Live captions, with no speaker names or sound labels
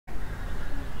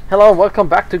Hello, welcome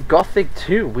back to Gothic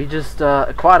 2. We just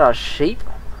acquired our sheep,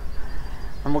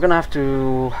 and we're gonna have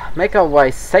to make our way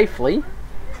safely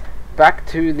back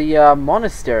to the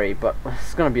monastery, but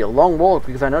it's gonna be a long walk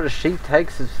because I know the sheep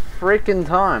takes his freaking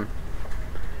time.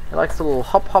 It likes a little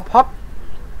hop hop hop.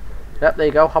 Yep, there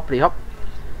you go, hoppity hop.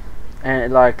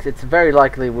 And it's very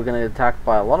likely we're gonna get attacked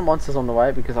by a lot of monsters on the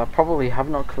way because I probably have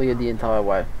not cleared the entire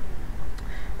way.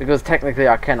 Because technically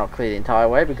I cannot clear the entire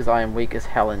way because I am weak as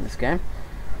hell in this game.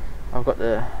 I've got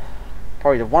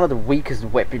probably one of the weakest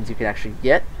weapons you can actually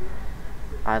get.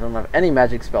 I don't have any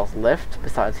magic spells left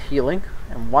besides healing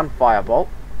and one firebolt.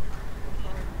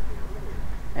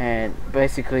 And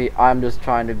basically I'm just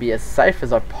trying to be as safe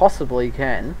as I possibly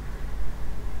can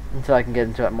until I can get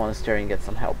into that monastery and get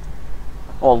some help.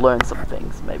 Or learn some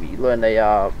things. Maybe learn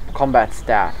a combat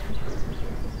staff.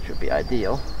 Should be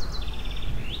ideal.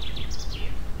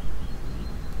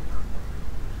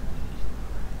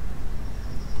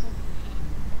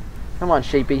 Come on,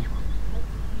 sheepy.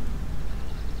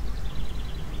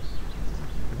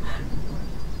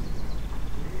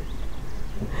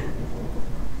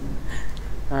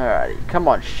 Alrighty, come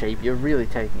on, sheep. You're really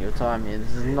taking your time here.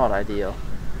 This is not ideal.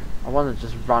 I want to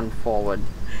just run forward.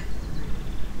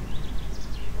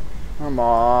 Come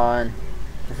on.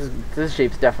 This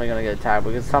sheep's definitely gonna get attacked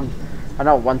because I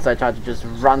know once I tried to just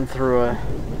run through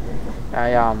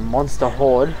a monster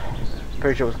horde.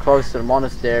 Pretty sure it was close to the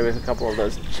monastery with a couple of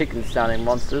those chicken sounding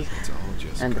monsters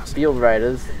and the field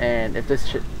raiders, and if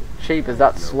this sheep is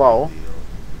that slow,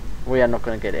 we are not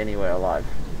going to get anywhere alive.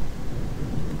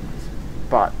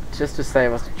 But just to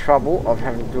save us the trouble of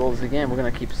having to do all this again, we're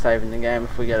going to keep saving the game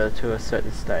if we get it to a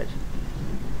certain stage.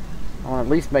 I want to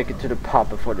at least make it to the pub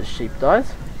before the sheep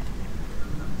dies.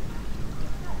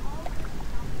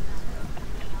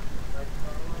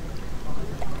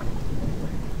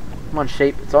 Come on,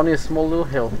 sheep. It's only a small little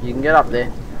hill. You can get up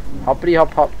there. Hoppity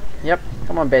hop hop. Yep.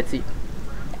 Come on, Betsy.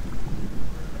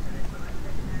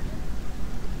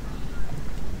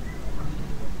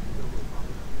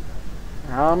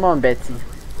 Come on, Betsy.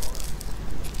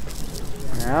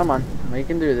 Come on. We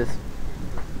can do this.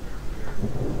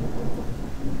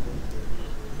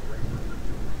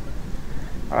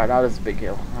 Alright, now this is a big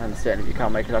hill. I understand if you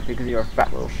can't make it up because you're a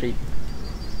fat little sheep.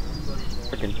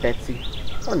 Freaking Betsy.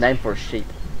 What a name for a sheep.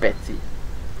 Betsy.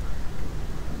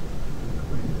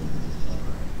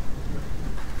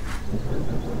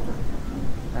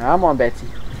 Come on, Betsy.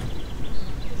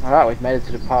 Alright, we've made it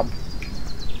to the pub.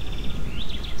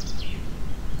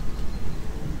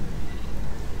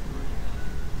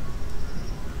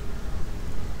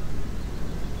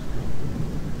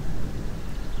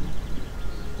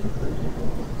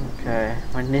 Okay,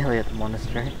 we're nearly at the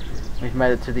monastery. We've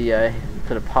made it to the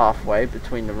pathway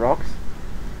between the rocks.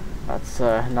 That's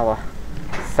another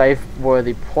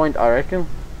save-worthy point, I reckon.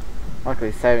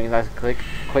 Luckily, saving is nice and quick,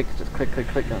 just click,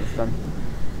 and it's done.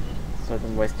 So it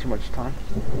doesn't waste too much time.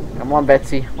 Come on,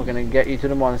 Betsy, we're gonna get you to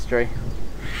the monastery.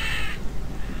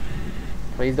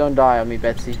 Please don't die on me,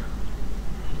 Betsy.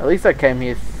 At least I came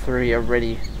here through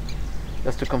already,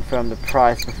 just to confirm the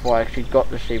price before I actually got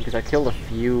the sheep, because I killed a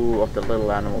few of the little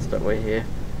animals that were here.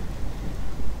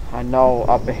 I know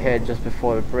up ahead, just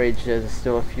before the bridge, there's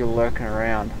still a few lurking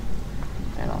around.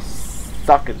 And I'll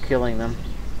suck at killing them.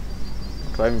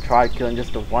 Because I even tried killing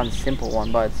just the one simple one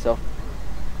by itself.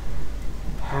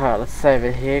 Alright, let's save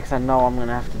it here because I know I'm going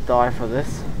to have to die for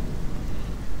this.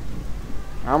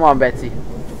 Come on, Betsy.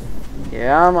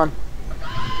 Yeah, come on.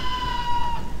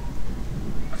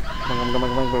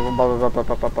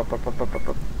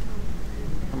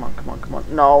 Come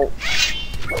on. No.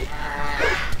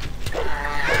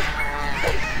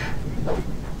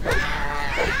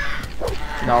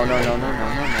 No.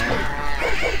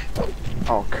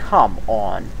 Oh, come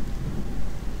on.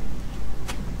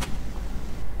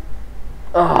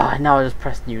 Oh, now I just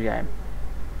pressed new game.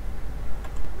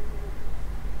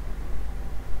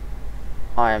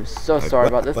 I am so sorry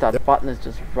about this. That button is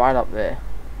just right up there.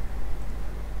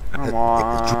 Come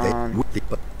on. Get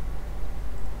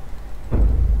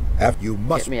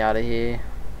me out of here.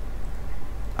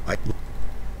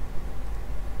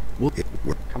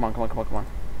 Come on.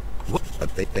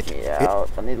 Get me out.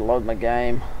 I need to load my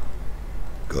game.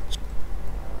 Good.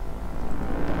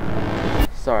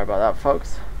 Sorry about that,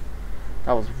 folks.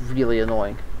 That was really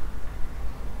annoying.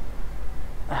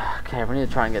 Okay, we need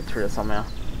to try and get through this somehow.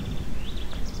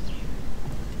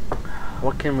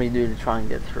 What can we do to try and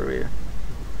get through here?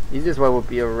 Easiest way would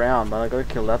be around, but I gotta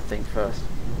kill that thing first.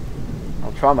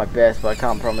 I'll try my best, but I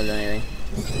can't promise anything.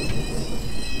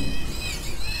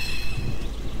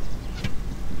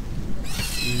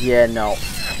 Yeah, no.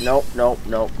 Nope.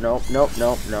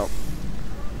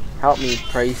 Help me,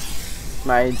 priest,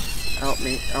 mage. Help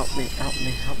me, help me, help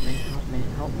me, help me, help me,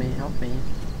 help me, help me.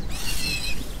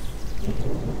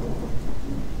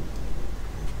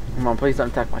 Come on, please don't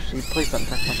attack my sheep. Please don't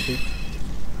attack my sheep.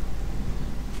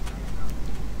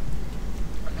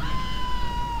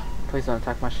 Please don't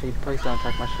attack my sheep. Please don't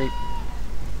attack my sheep.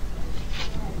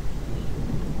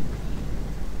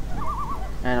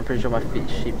 And I'm pretty sure my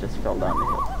sheep just fell down the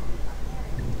hill.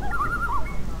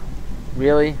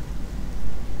 Really?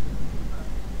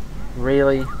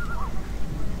 Really?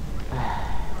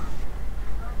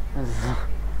 This is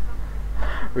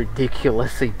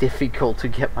ridiculously difficult to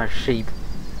get my sheep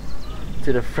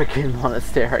to the freaking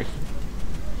monastery.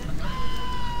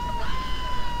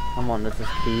 Come on, let's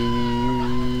just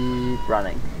keep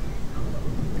running.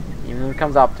 Even if it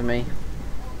comes up to me,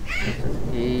 let's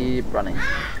just keep running.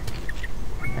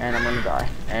 And I'm gonna die.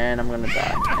 And I'm gonna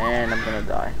die. And I'm gonna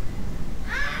die.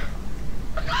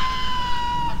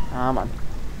 Come on.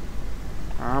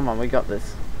 Come on, we got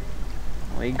this.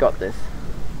 We got this.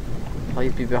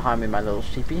 Please be behind me, my little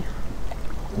sheepy.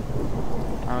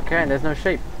 Okay, and there's no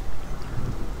sheep.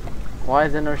 Why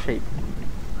is there no sheep?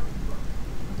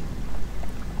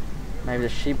 Maybe the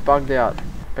sheep bugged out.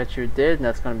 Bet you did, and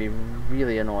that's gonna be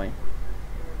really annoying.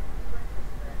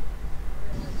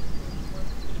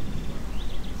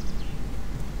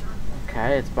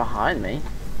 Okay, it's behind me.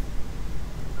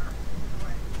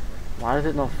 Why does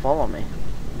it not follow me?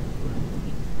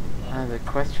 There's a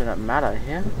question that matter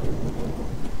here.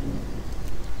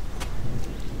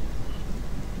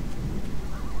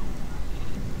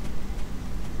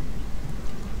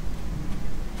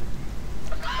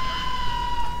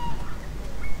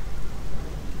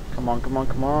 Come on, come on,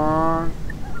 come on.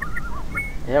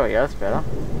 There we go, that's better.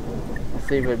 Let's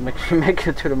see if we make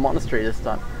it to the monastery this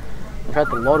time. We've had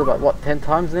to load about, what, 10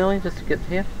 times nearly just to get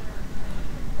here?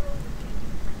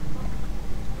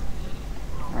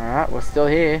 Alright, we're still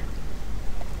here.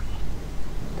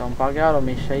 Don't bug out on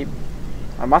me, sheep.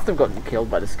 I must have gotten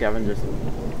killed by the scavengers.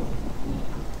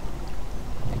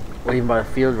 Or even by the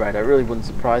field raid. It really wouldn't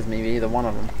surprise me, either one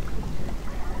of them.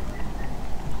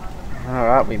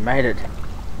 Alright, we made it.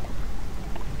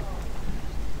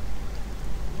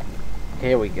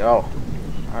 Here we go.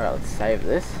 Alright, let's save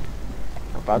this.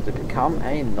 About to become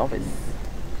a novice.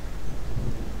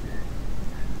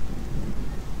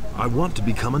 I want to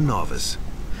become a novice.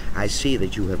 I see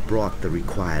that you have brought the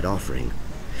required offering.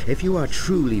 If you are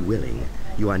truly willing,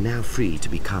 you are now free to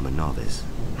become a novice.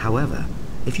 However,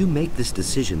 if you make this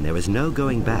decision, there is no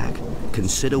going back.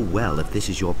 Consider well if this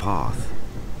is your path.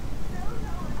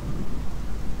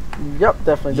 Yep,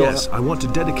 definitely doing Yes, it. I want to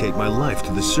dedicate my life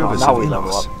to the service of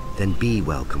Enos. Then be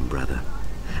welcome, brother.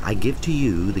 I give to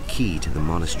you the key to the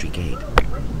monastery gate.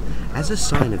 As a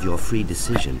sign of your free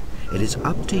decision, it is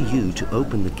up to you to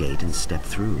open the gate and step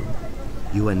through.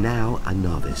 You are now a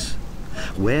novice.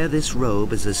 Wear this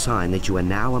robe as a sign that you are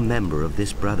now a member of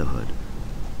this brotherhood.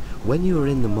 When you are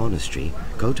in the monastery,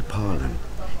 go to Parlin.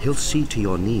 He'll see to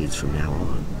your needs from now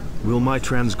on. Will my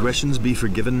transgressions be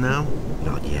forgiven now?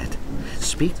 Not yet.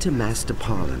 Speak to Master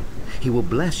Parlin. He will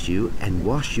bless you and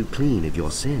wash you clean of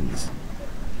your sins.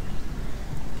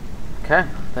 Okay,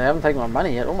 they haven't taken my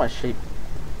money yet, all my sheep.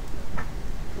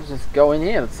 Let's just go in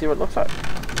here, let's see what it looks like.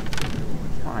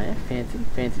 Oh yeah,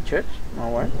 fancy church, no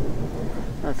worries.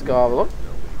 Let's go have a look.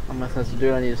 Unless there's a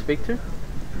dude I need to speak to.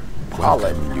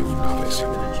 Welcome, you novice.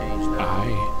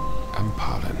 I am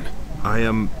Parlin. I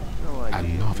am a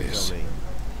novice.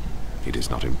 It is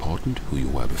not important who you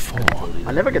were before.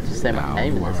 I never get to say my Now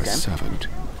name in you are this a game. servant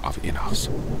of Enos.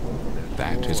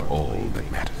 That is all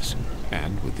that matters.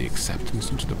 And with the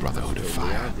acceptance into the Brotherhood of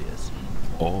Fire,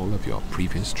 all of your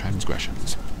previous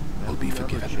transgressions will be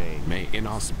forgiven. May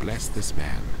Enos bless this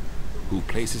man who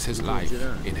places his life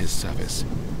in his service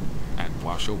and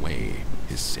wash away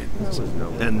his sins.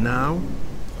 And now?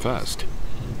 First,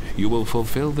 you will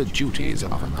fulfill the duties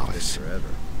of a novice.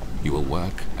 You will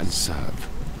work and serve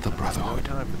the Brotherhood.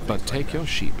 But take your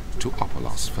sheep to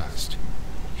Opolos first.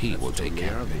 He will take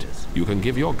care of it. You can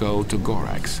give your gold to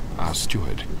Gorax, our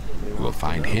steward. You will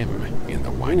find him in the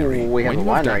winery. Ooh, we have when a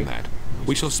you have winery. done that,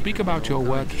 we shall speak about your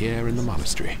work here in the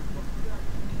monastery.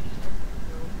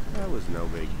 That was no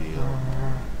big deal.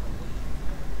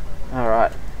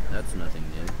 Alright, That's nothing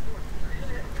new.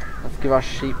 let's give our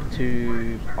sheep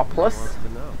to Opolis.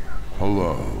 To know.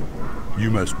 Hello.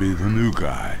 You must be the new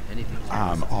guy. Anything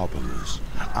I'm Opolis.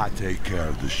 I take care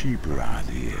of the sheep around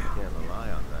here. can't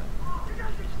rely on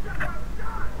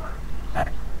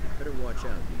that. Better watch out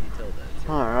who you tell that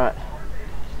to. Alright.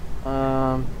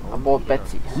 I bought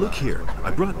Betsy. Look here,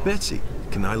 I brought Betsy.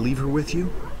 Can I leave her with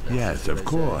you? Yes, of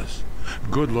course.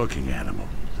 Good-looking animal.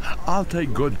 I'll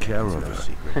take good care of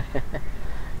her.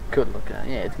 Good looking.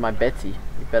 Yeah, it's my Betsy.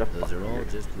 You better Those fucking are all do it.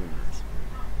 just rumors.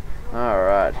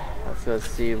 Alright, let's go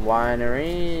see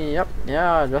winery. Yep,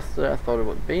 yeah, just I thought it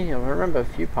would be. I remember a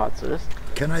few parts of this.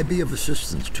 Can I be of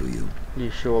assistance to you? You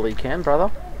surely can,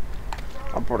 brother.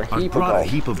 I brought a I heap brought of a gold.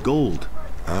 heap of gold.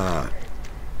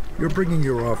 You're bringing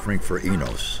your offering for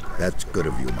Enos. That's good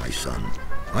of you, my son.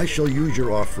 I shall use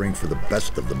your offering for the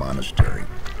best of the monastery,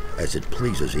 as it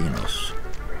pleases Enos.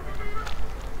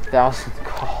 1,000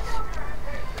 gold.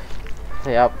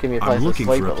 Yep, give me a I'm place to looking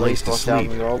sleep for a at place least. to 4,000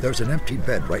 sleep. gold. There's an empty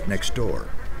bed right next door.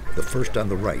 The first on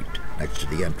the right, next to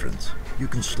the entrance. You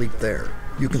can sleep there.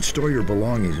 You can store your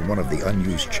belongings in one of the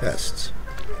unused chests.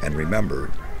 And remember,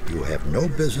 you have no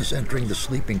business entering the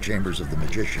sleeping chambers of the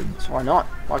magicians. Why not?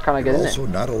 Why can't I get You're in also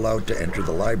not allowed to enter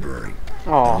the library,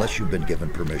 there? Oh, unless you've been given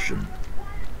permission.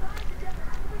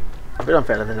 a bit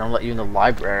unfair that they don't let you in the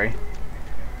library.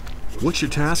 What's your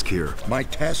task here? My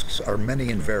tasks are many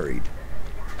and varied.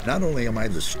 Not only am I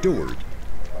the steward,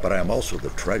 but I am also the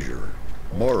treasurer.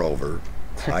 Moreover,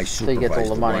 I So you get all supervise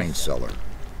the the money. wine cellar,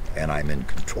 and I'm in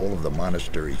control of the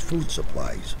monastery's food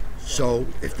supplies. So,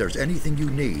 if there's anything you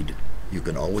need, you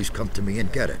can always come to me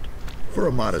and get it. For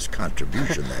a modest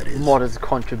contribution, that is. Modest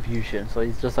contribution, so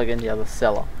he's just like any other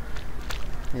seller.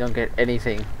 You don't get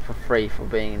anything for free for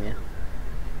being in here.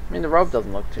 I mean, the robe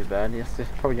doesn't look too bad. Yes, this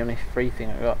is probably the only free thing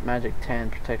I got. Magic 10,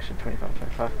 protection 25,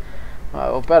 25.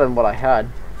 Well, better than what I had.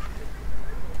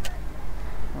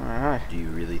 Alright, Do you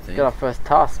really think? get our first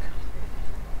task.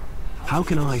 How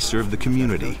can I serve the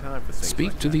community?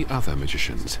 Speak to the other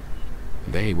magicians.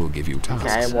 They will give you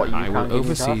tasks. Okay, what, you I can't will give me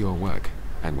oversee tasks? your work,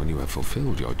 and when you have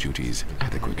fulfilled your duties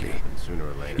adequately, Sooner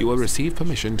or later. you will receive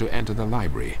permission to enter the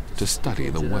library to study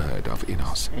the word of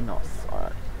Enos. Enos,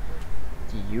 alright.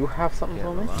 Do you have something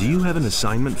for me? Do you have an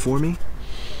assignment for me?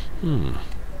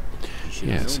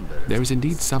 Yes, there is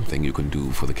indeed something you can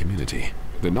do for the community.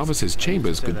 The novices'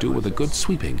 chambers could do with a good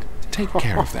sweeping. Take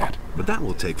care of that. But that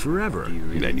will take forever. Do you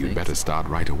really Then you'd think? better start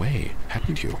right away,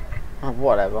 hadn't you?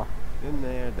 Whatever. Been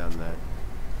there, done that.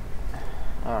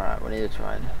 Alright, we need to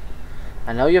try and...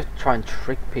 I know you have to try and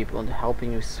trick people into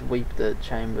helping you sweep the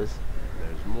chambers.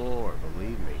 There's more,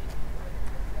 believe me.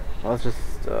 Let's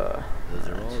just, Those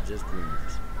are all just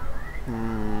rumors.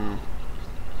 Some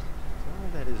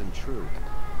of that isn't true.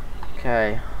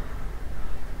 Okay.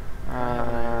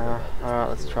 Alright,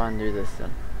 let's try and do this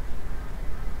then.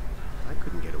 I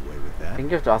couldn't get away with I that. think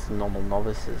you have to ask the normal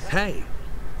novices. Hey!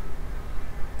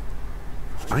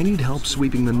 I need help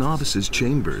sweeping the novices'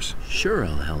 chambers. Sure,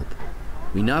 I'll help.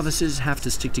 We novices have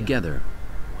to stick together.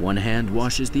 One hand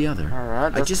washes the other.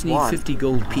 Alright, I that's just need one. 50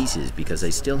 gold pieces because I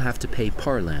still have to pay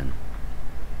Parlan.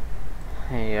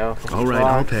 Here you go. All right,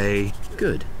 I'll pay.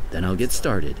 Good, then I'll get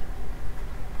started.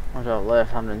 I got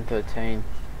left 113.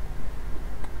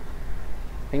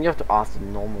 I think you have to ask the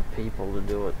normal people to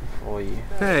do it for you.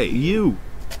 Hey, you!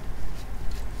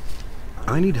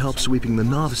 I need help sweeping the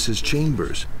novices'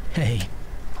 chambers. Hey,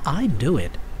 I'd do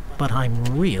it, but I'm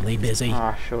really busy.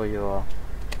 Ah, sure you are.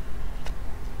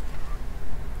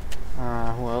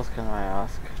 Who else can I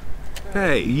ask?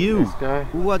 Hey, you! Let's go.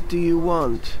 What do you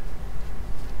want?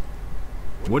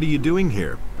 What are you doing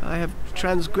here? I have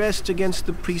transgressed against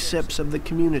the precepts of the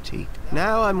community.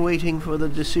 Now I'm waiting for the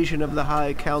decision of the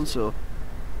High Council,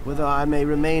 whether I may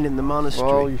remain in the monastery.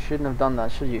 Well, you shouldn't have done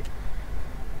that, should you?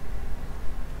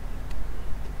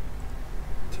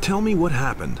 Tell me what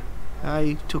happened.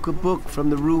 I took a book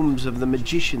from the rooms of the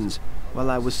magicians while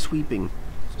I was sweeping,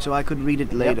 so I could read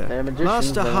it later. they're magicians,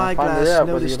 Master they'll find it Highglass out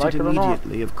whether noticed you like it it or not.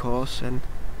 immediately, of course, and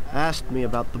asked me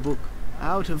about the book.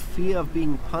 Out of fear of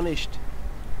being punished,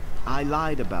 I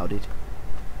lied about it.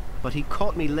 But he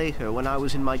caught me later when I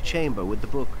was in my chamber with the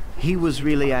book. He was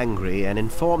really angry and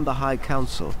informed the High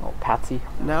Council. Oh, Patsy.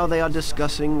 Now they are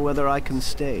discussing whether I can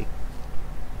stay.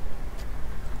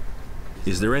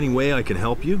 Is there any way I can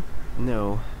help you?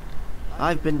 No.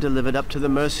 I've been delivered up to the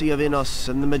mercy of Enos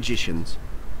and the magicians.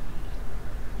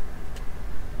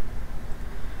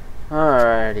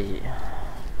 Alrighty.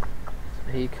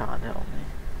 So he can't help me.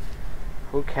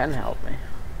 Who can help me?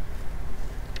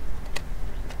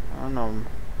 I don't know.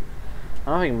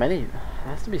 I don't think many. It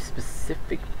has to be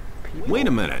specific people. Wait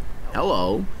a minute.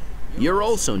 Hello. You're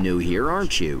also new here,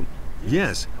 aren't you?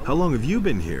 Yes, how long have you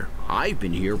been here? I've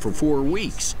been here for 4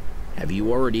 weeks. Have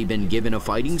you already been given a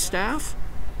fighting staff?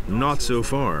 Not so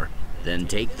far. Then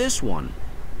take this one.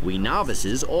 We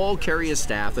novices all carry a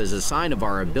staff as a sign of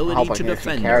our I ability hope I to can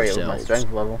actually defend carry it with my ourselves.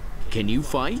 strength level. Can you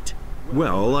fight?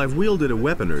 Well, I've wielded a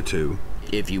weapon or two.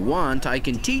 If you want, I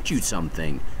can teach you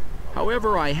something.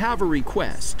 However, I have a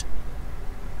request.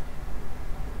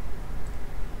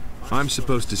 I'm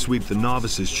supposed to sweep the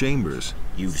novices' chambers.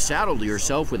 You've saddled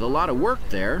yourself with a lot of work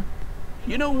there.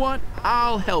 You know what?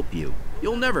 I'll help you.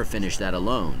 You'll never finish that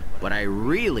alone. But I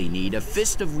really need a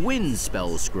Fist of Wind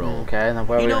spell scroll. Okay, now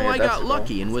where You we know, gonna I get that got scroll?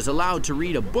 lucky and was allowed to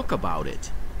read a book about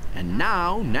it. And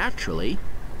now, naturally,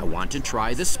 I want to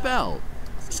try the spell.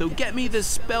 So get me the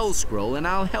spell scroll and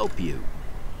I'll help you.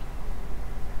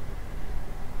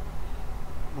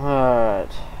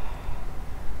 Alright.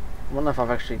 I wonder if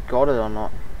I've actually got it or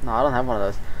not. No, I don't have one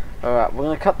of those. Alright, we're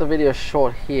gonna cut the video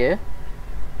short here.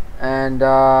 And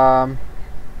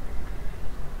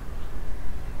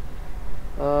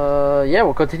yeah,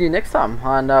 we'll continue next time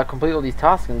and complete all these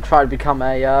tasks and try to become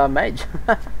a mage.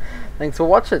 Thanks for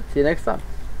watching. See you next time.